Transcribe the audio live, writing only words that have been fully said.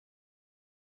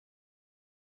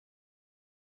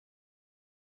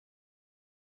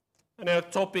And our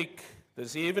topic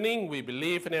this evening, we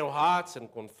believe in our hearts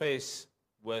and confess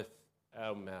with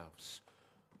our mouths.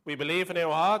 We believe in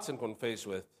our hearts and confess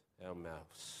with our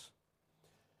mouths.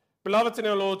 Beloved in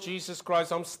our Lord Jesus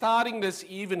Christ, I'm starting this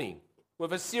evening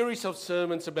with a series of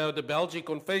sermons about the Belgic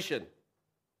Confession.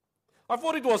 I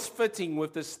thought it was fitting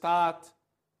with the start of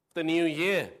the new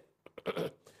year.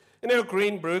 In our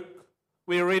green book,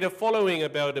 we read the following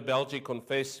about the Belgic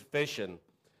Confession.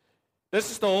 This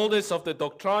is the oldest of the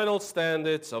doctrinal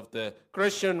standards of the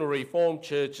Christian Reformed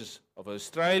Churches of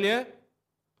Australia.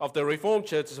 Of the Reformed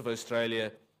Churches of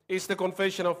Australia is the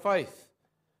Confession of Faith,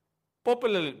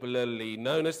 popularly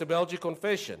known as the Belgic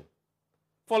Confession,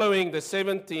 following the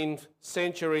 17th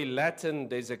century Latin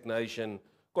designation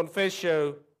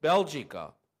Confessio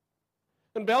Belgica.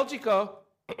 And Belgica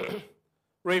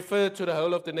referred to the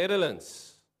whole of the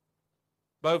Netherlands,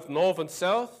 both north and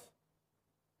south,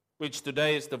 which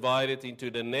today is divided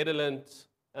into the Netherlands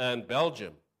and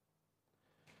Belgium.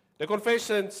 The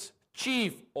Confession's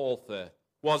chief author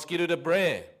was Guido de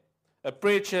Brere, a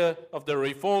preacher of the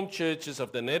Reformed Churches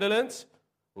of the Netherlands,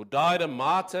 who died a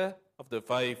martyr of the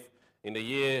faith in the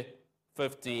year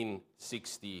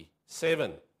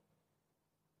 1567.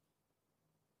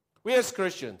 We as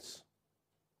Christians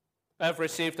have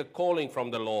received a calling from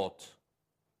the Lord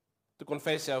to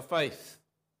confess our faith,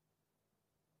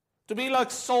 to be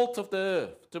like salt of the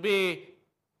earth, to be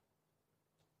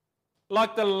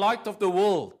like the light of the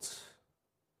world.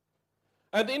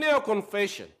 And in our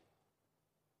confession,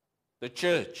 the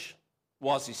church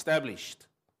was established.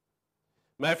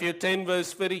 Matthew 10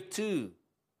 verse 32,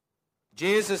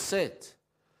 Jesus said,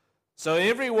 "So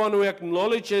everyone who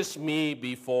acknowledges me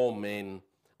before men,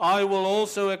 I will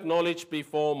also acknowledge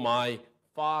before my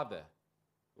Father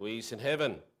who is in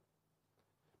heaven."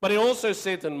 But he also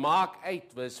said in Mark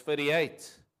 8 verse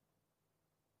 38,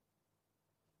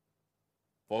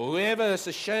 "For whoever is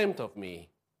ashamed of me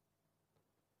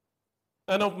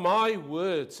and of my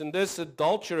words in this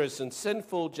adulterous and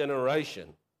sinful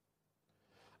generation,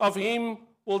 of him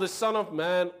will the Son of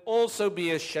Man also be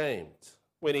ashamed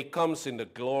when he comes in the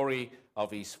glory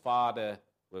of his Father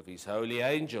with his holy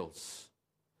angels."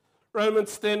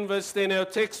 Romans 10 verse 10, our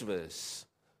text verse.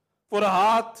 "For the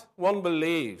heart one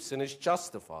believes and is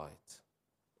justified,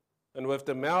 and with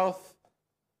the mouth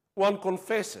one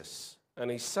confesses and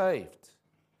is saved."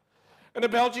 And the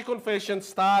Belgic Confession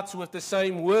starts with the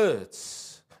same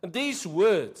words. And these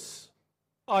words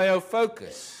are our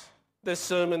focus this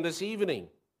sermon this evening.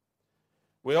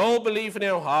 We all believe in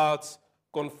our hearts,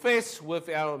 confess with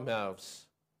our mouths,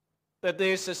 that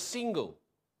there is a single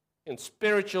and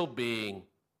spiritual being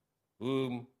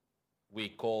whom we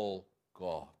call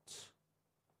God.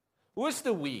 Who is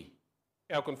the we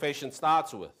our confession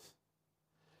starts with?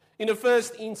 In the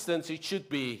first instance, it should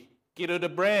be Guido de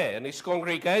Brere and his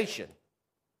congregation.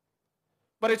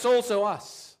 But it's also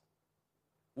us.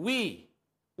 We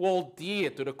hold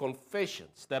dear to the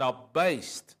confessions that are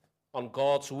based on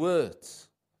God's words.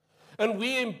 And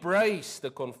we embrace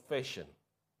the confession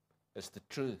as the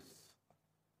truth.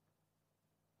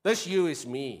 This you is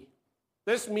me.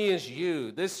 This me is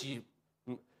you. This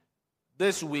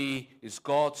we is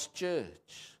God's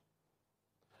church.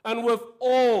 And with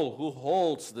all who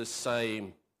holds the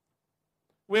same,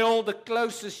 we hold the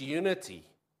closest unity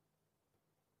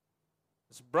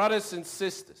as brothers and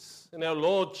sisters in our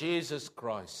Lord Jesus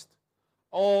Christ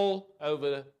all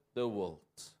over the world.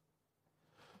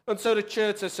 And so the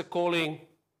church has a calling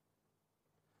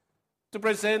to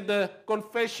present the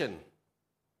confession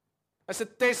as a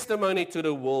testimony to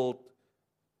the world,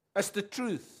 as the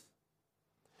truth,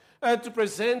 and to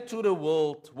present to the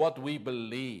world what we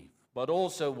believe, but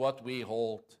also what we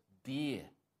hold dear.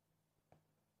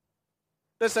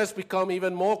 This has become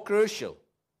even more crucial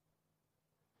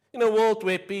in a world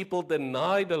where people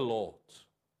deny the Lord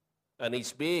and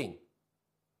his being.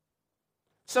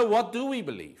 So what do we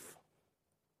believe?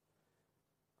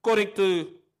 According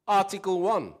to Article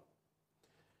 1,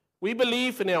 we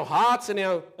believe in our hearts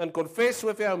and confess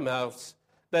with our mouths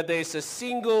that there is a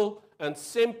single and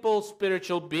simple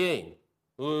spiritual being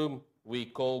whom we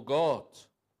call God.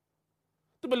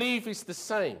 To believe is the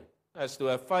same as to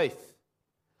have faith.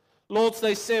 Lord's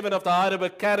Day 7 of the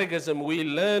Heidelberg Catechism, we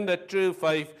learn that true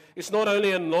faith is not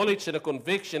only a knowledge and a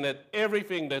conviction that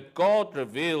everything that God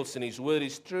reveals in his word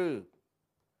is true.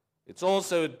 It's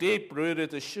also a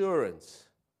deep-rooted assurance,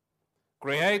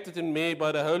 created in me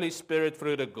by the Holy Spirit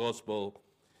through the gospel,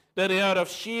 that out of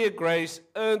sheer grace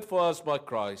earned for us by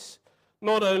Christ,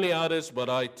 not only others but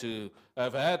I too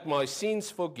have had my sins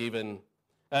forgiven,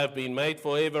 have been made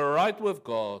forever right with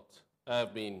God,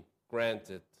 have been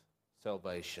granted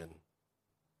salvation.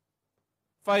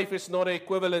 Faith is not the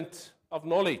equivalent of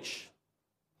knowledge.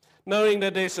 Knowing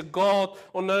that there's a God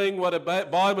or knowing what a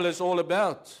Bible is all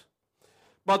about.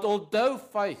 But although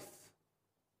faith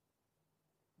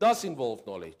does involve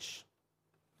knowledge,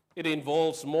 it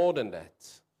involves more than that.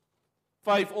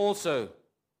 Faith also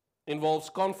involves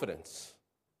confidence,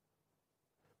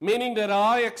 meaning that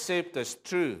I accept as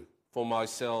true for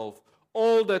myself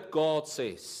all that God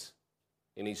says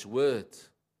in His Word.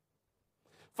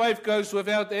 Faith goes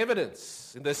without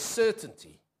evidence in the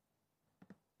certainty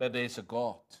that there's a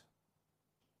God.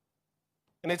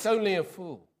 And it's only a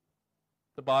fool,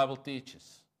 the Bible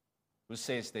teaches, who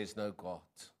says there's no God.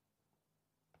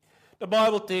 The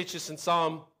Bible teaches in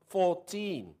Psalm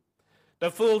 14,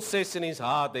 the fool says in his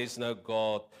heart there's no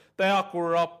God. They are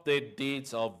corrupt, their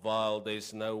deeds are vile,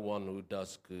 there's no one who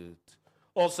does good.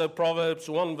 Also Proverbs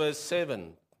 1 verse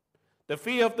 7, the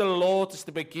fear of the Lord is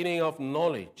the beginning of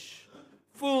knowledge.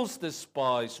 Fools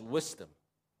despise wisdom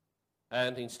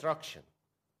and instruction.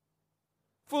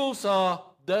 Fools are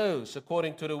those,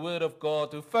 according to the Word of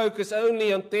God, who focus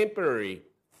only on temporary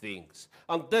things,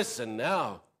 on this and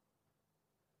now.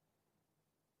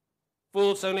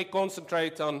 Fools only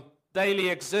concentrate on daily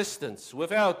existence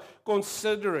without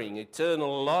considering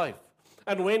eternal life.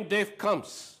 And when death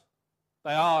comes,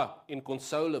 they are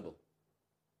inconsolable.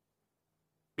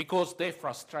 Because death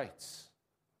frustrates.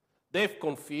 Death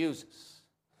confuses.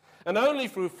 And only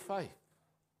through faith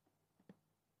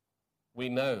we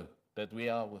know that we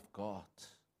are with God.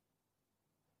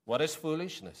 What is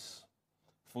foolishness?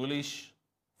 Foolishness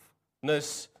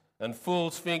and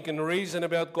fools think and reason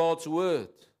about God's word.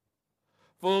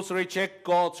 Fools reject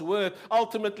God's word.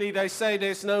 Ultimately, they say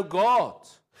there's no God.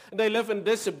 And they live in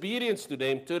disobedience to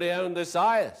them, to their own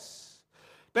desires.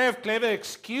 They have clever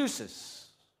excuses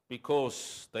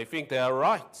because they think they are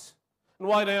right and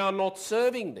why they are not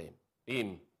serving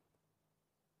Him.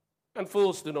 And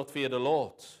fools do not fear the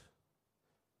Lord,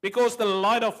 because the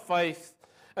light of faith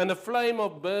and the flame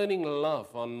of burning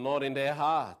love are not in their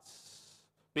hearts,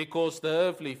 because the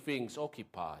earthly things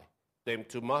occupy them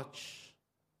too much.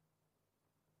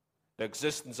 The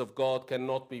existence of God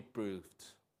cannot be proved,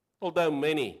 although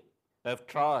many have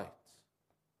tried.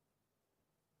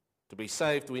 To be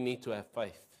saved, we need to have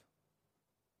faith.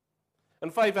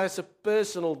 And faith has a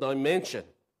personal dimension.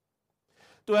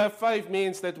 To have faith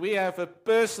means that we have a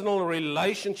personal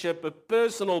relationship, a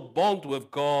personal bond with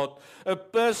God, a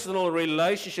personal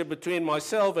relationship between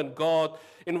myself and God,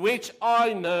 in which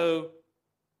I know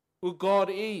who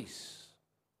God is,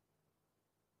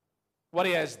 what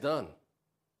He has done,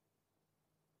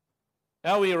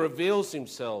 how He reveals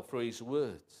Himself through His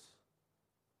words.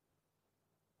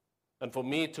 And for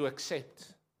me to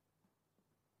accept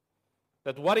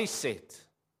that what He said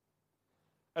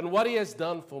and what He has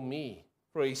done for me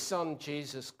through His Son,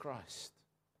 Jesus Christ,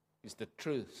 is the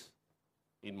truth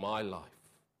in my life.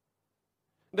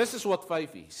 This is what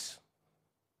faith is.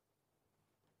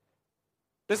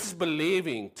 This is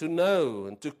believing, to know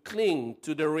and to cling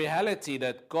to the reality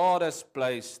that God has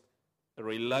placed a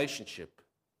relationship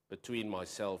between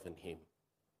myself and Him.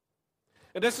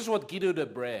 And this is what Guido de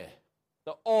Brès,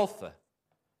 the author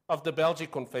of the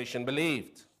Belgic Confession,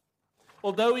 believed.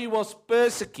 Although he was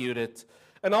persecuted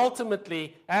and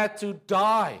ultimately had to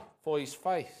die for his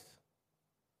faith.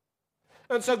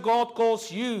 And so God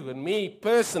calls you and me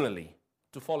personally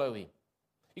to follow Him.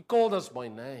 He called us by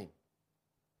name,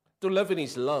 to live in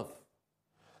His love,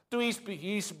 to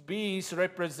be His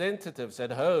representatives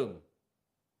at home,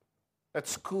 at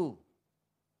school,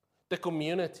 the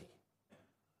community.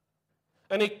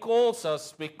 And He calls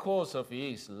us because of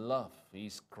His love,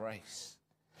 His grace.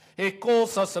 He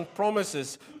calls us and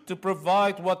promises to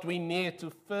provide what we need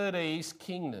to further His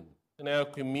kingdom in our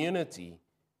community.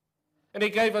 And He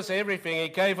gave us everything. He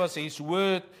gave us His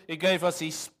word. He gave us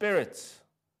His Spirit.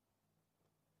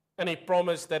 And He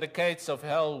promised that the gates of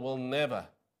hell will never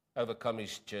overcome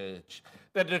His church,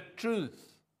 that the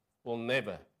truth will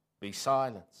never be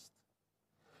silenced.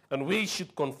 And we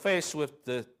should confess with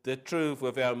the truth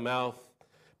with our mouth,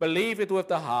 believe it with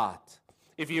the heart.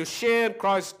 If you share in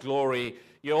Christ's glory,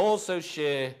 you also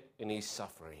share in His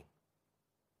suffering.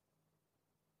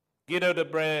 Guido de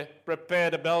Brès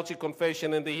prepared a Belgic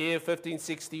Confession in the year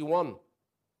 1561.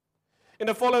 In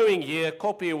the following year, a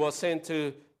copy was sent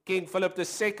to King Philip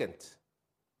II,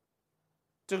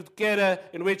 together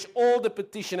in which all the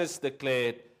petitioners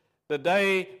declared that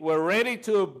they were ready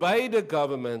to obey the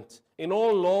government in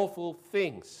all lawful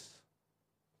things.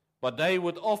 But they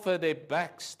would offer their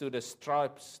backs to the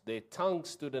stripes, their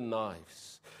tongues to the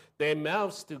knives, their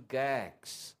mouths to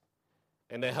gags,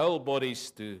 and their whole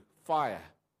bodies to fire,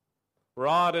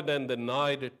 rather than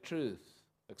deny the truth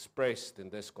expressed in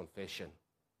this confession.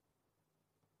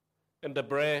 and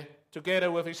Debre,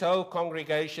 together with his whole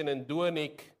congregation in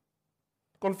Doornik,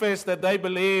 confessed that they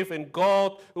believe in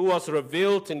God who was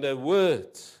revealed in the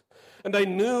Word. And they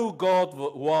knew God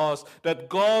was, that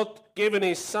God given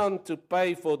his Son to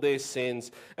pay for their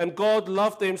sins. And God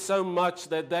loved them so much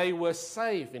that they were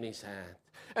safe in his hand.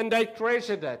 And they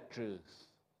treasured that truth,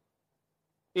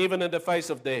 even in the face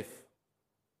of death.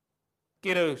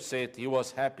 Kiddo said he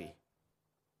was happy,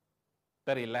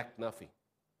 but he lacked nothing.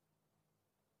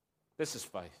 This is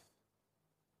faith.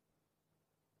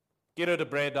 Kiddo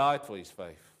Debre died for his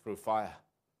faith through fire.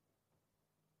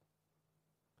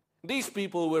 These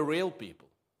people were real people.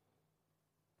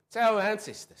 It's our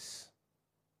ancestors.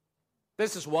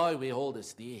 This is why we hold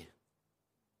this dear.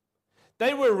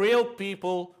 They were real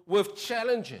people with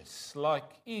challenges like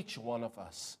each one of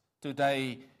us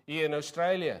today here in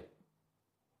Australia.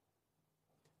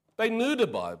 They knew the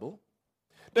Bible.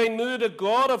 They knew the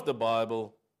God of the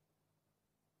Bible.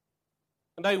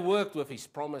 And they worked with his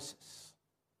promises.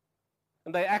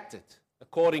 And they acted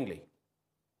accordingly.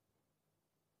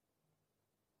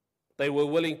 They were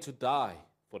willing to die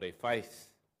for their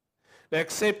faith. They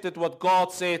accepted what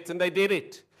God said and they did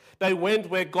it. They went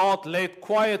where God led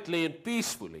quietly and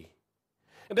peacefully.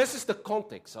 And this is the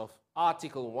context of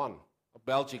Article 1 of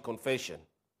Belgic Confession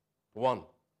 1.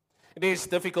 In these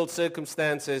difficult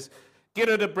circumstances,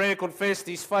 Kiddo Debre confessed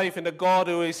his faith in a God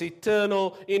who is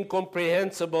eternal,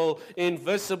 incomprehensible,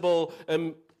 invisible,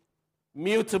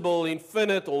 immutable,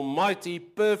 infinite, almighty,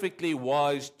 perfectly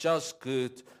wise, just,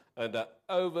 good, and the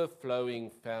overflowing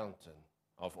fountain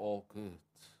of all good.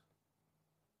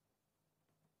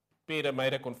 Peter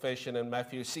made a confession in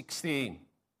Matthew 16.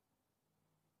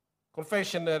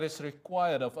 Confession that is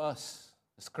required of us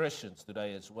as Christians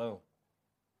today as well.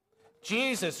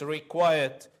 Jesus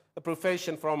required a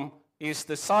profession from his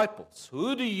disciples.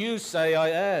 Who do you say I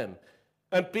am?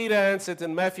 And Peter answered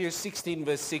in Matthew 16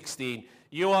 verse 16,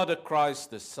 you are the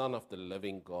Christ, the Son of the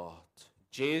living God.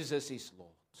 Jesus is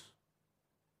Lord.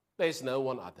 There's no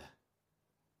one other.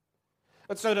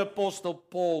 And so the Apostle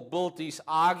Paul built his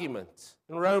argument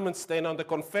in Romans 10 on the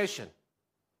confession.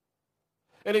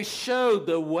 And he showed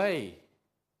the way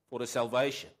for the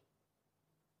salvation.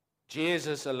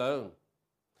 Jesus alone.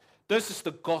 This is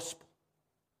the gospel.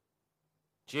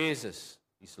 Jesus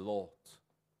is Lord.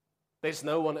 There's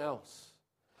no one else.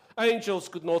 Angels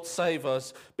could not save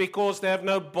us because they have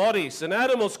no bodies, and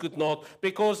animals could not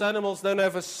because animals don't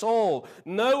have a soul.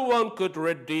 No one could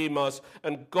redeem us,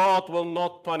 and God will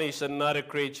not punish another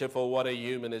creature for what a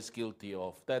human is guilty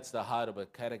of. That's the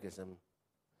Heidelberg Catechism.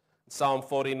 Psalm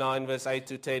 49 verse 8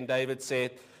 to 10, David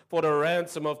said, for the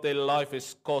ransom of their life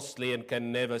is costly and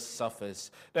can never suffer,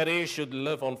 that he should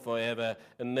live on forever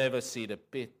and never see the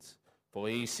pit. For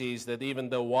he sees that even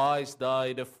the wise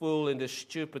die, the fool and the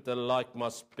stupid alike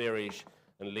must perish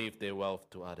and leave their wealth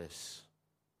to others.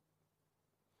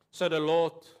 So the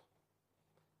Lord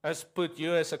has put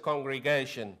you as a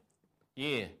congregation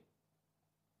here,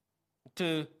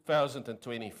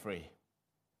 2023,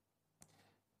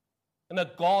 in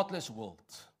a godless world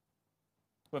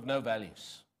with no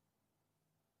values.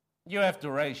 You have to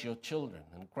raise your children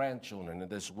and grandchildren in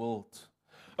this world.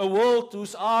 A world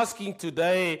who's asking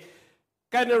today,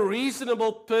 can a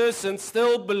reasonable person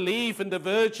still believe in the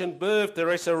virgin birth, the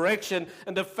resurrection,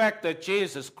 and the fact that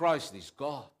Jesus Christ is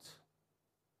God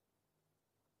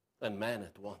and man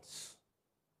at once?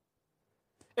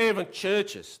 Even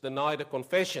churches deny the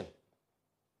confession.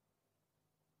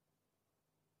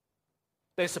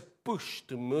 There's a push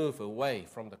to move away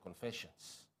from the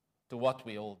confessions to what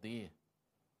we all do.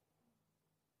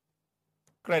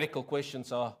 Critical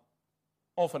questions are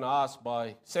often asked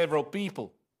by several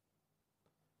people.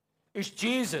 Is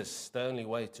Jesus the only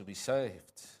way to be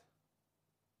saved?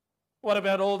 What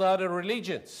about all the other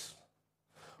religions?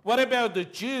 What about the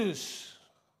Jews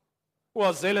who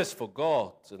are zealous for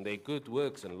God and their good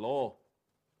works and law?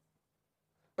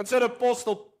 And so the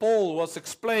Apostle Paul was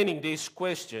explaining these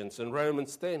questions in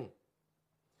Romans 10.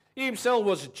 He himself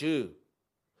was a Jew,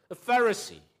 a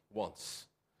Pharisee once,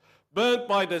 burnt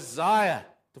by desire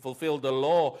to fulfill the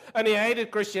law, and he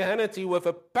hated Christianity with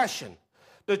a passion.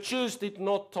 The Jews did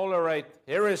not tolerate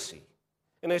heresy,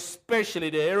 and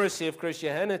especially the heresy of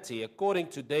Christianity, according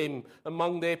to them,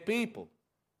 among their people.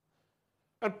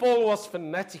 And Paul was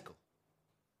fanatical.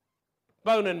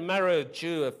 Bone and marrow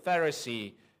Jew, a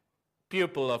Pharisee,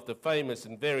 pupil of the famous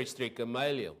and very strict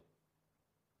Gamaliel.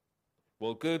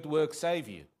 Will good work save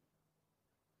you?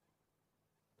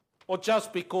 Or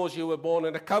just because you were born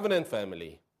in a covenant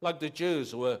family, like the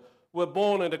Jews who were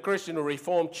born in the Christian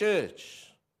Reformed Church?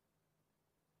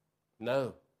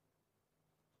 No.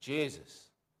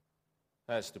 Jesus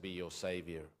has to be your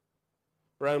Savior.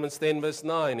 Romans 10 verse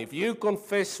 9, if you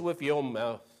confess with your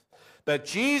mouth that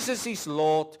Jesus is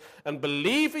Lord and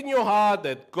believe in your heart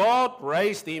that God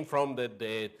raised him from the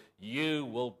dead, you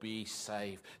will be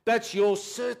saved. That's your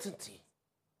certainty.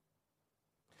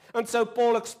 And so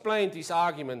Paul explained his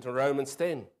argument in Romans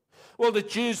 10. Will the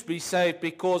Jews be saved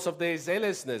because of their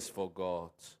zealousness for God?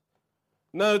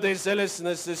 No, their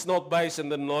zealousness is not based on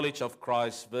the knowledge of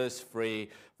Christ, verse 3,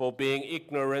 for being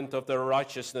ignorant of the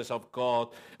righteousness of God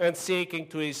and seeking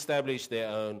to establish their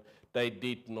own, they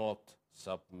did not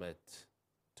submit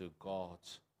to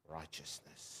God's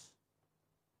righteousness.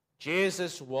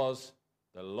 Jesus was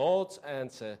the Lord's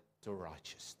answer to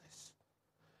righteousness.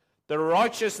 The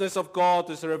righteousness of God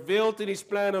is revealed in his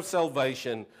plan of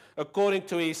salvation according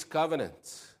to his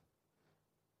covenant.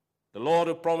 The Lord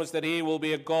who promised that he will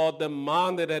be a God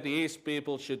demanded that his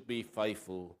people should be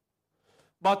faithful.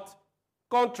 But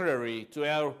contrary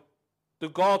to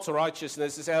God's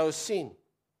righteousness is our sin.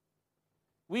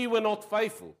 We were not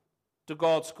faithful to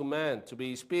God's command to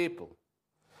be his people.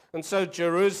 And so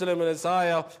Jerusalem in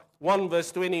Isaiah 1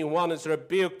 verse 21 is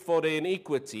rebuked for their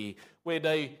iniquity, where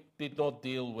they did not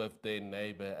deal with their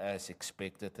neighbor as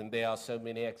expected. And there are so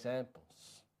many examples.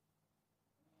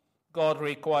 God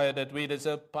required that we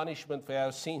deserve punishment for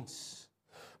our sins,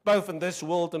 both in this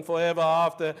world and forever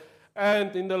after.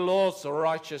 And in the Lord's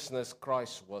righteousness,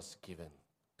 Christ was given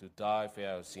to die for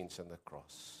our sins on the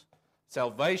cross.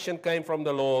 Salvation came from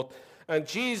the Lord, and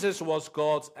Jesus was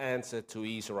God's answer to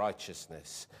his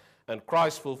righteousness. And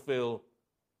Christ fulfilled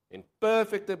in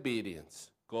perfect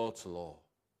obedience God's law.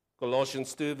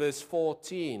 Colossians 2 verse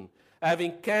 14,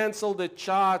 having cancelled the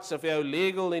charge of our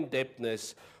legal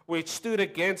indebtedness, which stood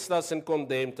against us and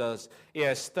condemned us, he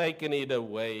has taken it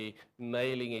away,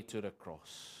 nailing it to the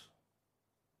cross.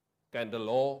 Can the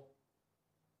law,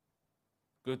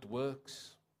 good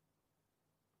works,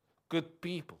 good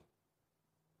people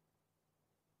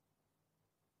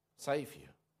save you?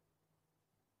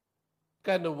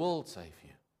 Can the world save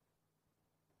you?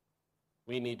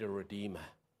 We need a Redeemer.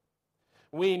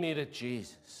 We need a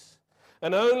Jesus.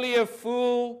 And only a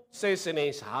fool says in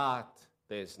his heart,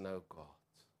 there's no God.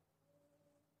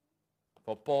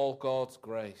 For Paul, God's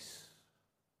grace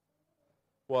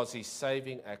was his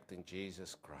saving act in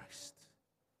Jesus Christ.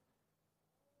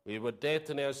 We were dead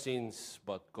in our sins,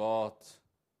 but God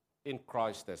in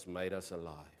Christ has made us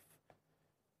alive.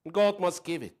 God must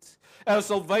give it. Our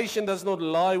salvation does not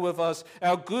lie with us.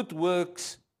 Our good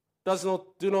works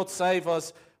do not save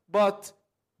us, but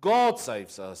God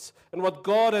saves us. And what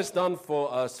God has done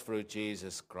for us through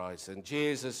Jesus Christ. And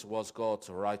Jesus was God's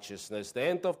righteousness, the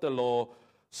end of the law,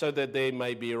 so that there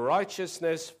may be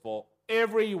righteousness for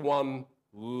everyone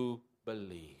who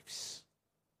believes.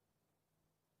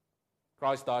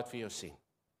 Christ died for your sin.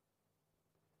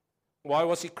 Why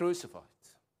was he crucified?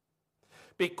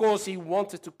 Because he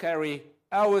wanted to carry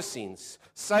our sins,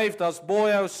 saved us,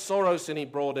 bore our sorrows, and he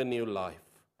brought a new life.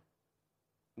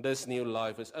 This new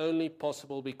life is only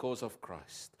possible because of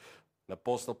Christ. The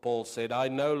Apostle Paul said, I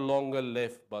no longer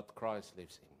live, but Christ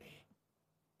lives in me.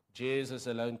 Jesus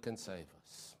alone can save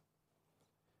us.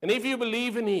 And if you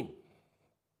believe in him,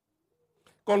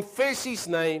 confess his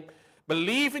name,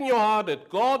 believe in your heart that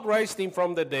God raised him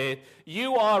from the dead,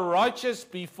 you are righteous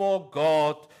before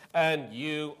God and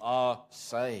you are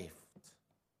saved.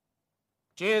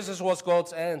 Jesus was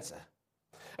God's answer.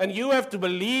 And you have to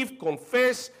believe,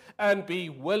 confess, and be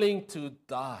willing to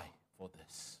die for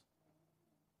this.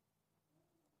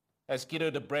 As Guido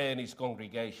de Brey and his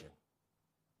congregation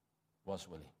was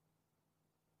willing.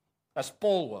 As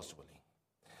Paul was willing.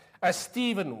 As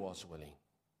Stephen was willing.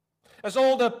 As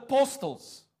all the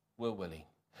apostles were willing.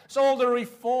 As all the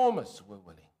reformers were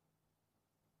willing.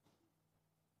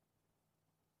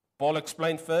 Paul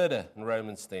explained further in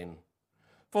Romans 10.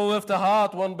 For with the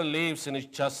heart one believes and is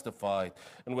justified,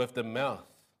 and with the mouth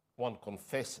one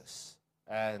confesses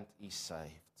and is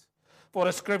saved. For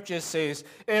the scripture says,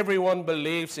 everyone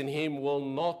believes in him will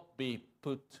not be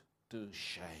put to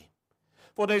shame.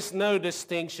 For there's no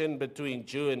distinction between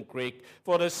Jew and Greek,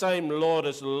 for the same Lord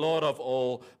is Lord of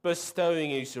all,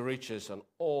 bestowing his riches on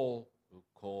all who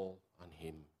call on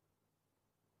him.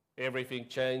 Everything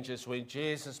changes when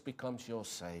Jesus becomes your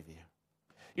Savior.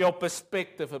 Your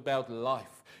perspective about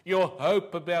life, your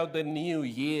hope about the new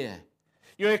year,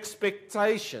 your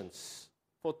expectations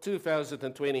for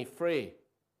 2023.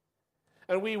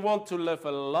 And we want to live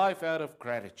a life out of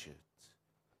gratitude,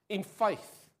 in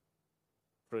faith,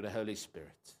 through the Holy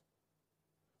Spirit.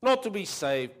 Not to be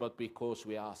saved, but because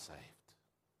we are saved.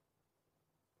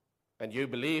 And you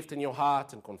believed in your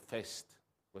heart and confessed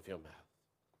with your mouth.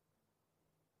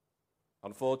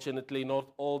 Unfortunately, not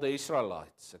all the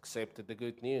Israelites accepted the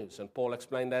good news, and Paul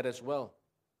explained that as well.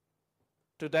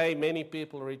 Today, many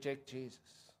people reject Jesus.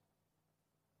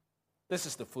 This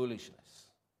is the foolishness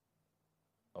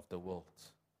of the world.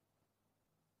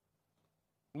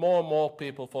 More and more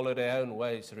people follow their own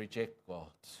ways, reject God.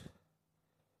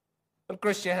 And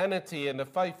Christianity and the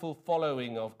faithful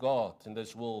following of God in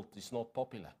this world is not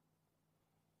popular.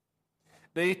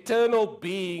 The eternal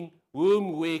being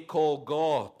whom we call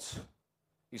God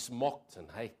is mocked and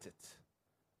hated.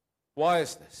 Why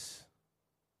is this?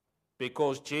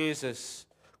 Because Jesus,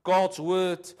 God's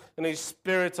word and his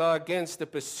spirit are against the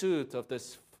pursuit of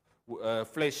this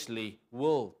fleshly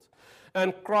world.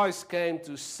 And Christ came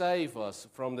to save us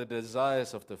from the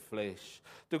desires of the flesh,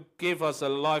 to give us a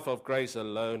life of grace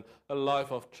alone, a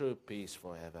life of true peace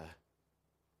forever.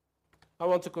 I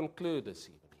want to conclude this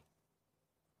evening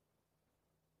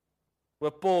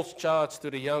with Paul's charge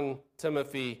to the young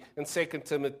Timothy in 2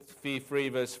 Timothy 3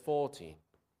 verse 14.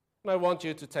 And I want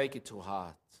you to take it to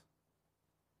heart.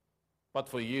 But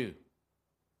for you,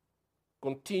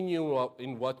 continue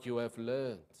in what you have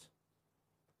learned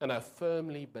and have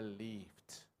firmly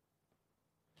believed,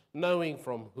 knowing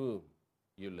from whom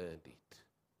you learned it.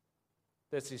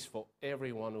 This is for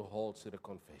everyone who holds to the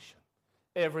confession,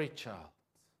 every child,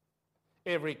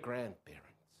 every grandparent.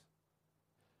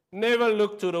 Never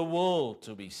look to the world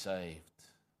to be saved.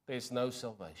 There's no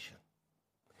salvation.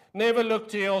 Never look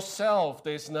to yourself.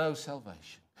 There's no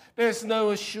salvation. There's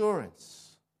no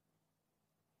assurance.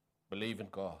 Believe in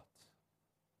God.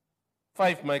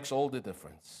 Faith makes all the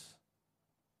difference.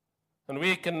 And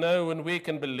we can know and we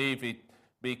can believe it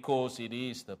because it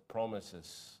is the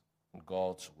promises in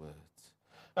God's word.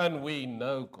 And we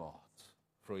know God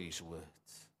through his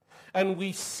words. And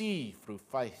we see through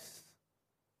faith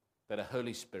that the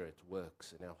Holy Spirit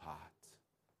works in our heart.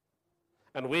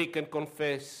 And we can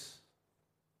confess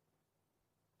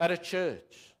at a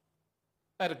church,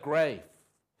 at a grave,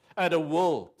 at a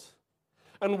world,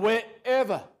 and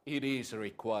wherever it is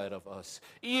required of us,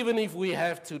 even if we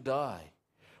have to die.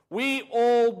 We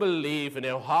all believe in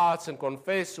our hearts and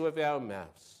confess with our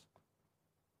mouths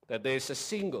that there's a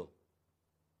single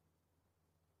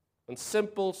and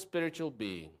simple spiritual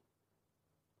being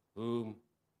whom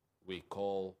we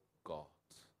call God.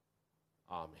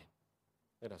 Amen.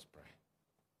 Let us pray.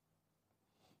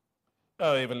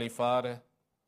 Oh, Heavenly Father,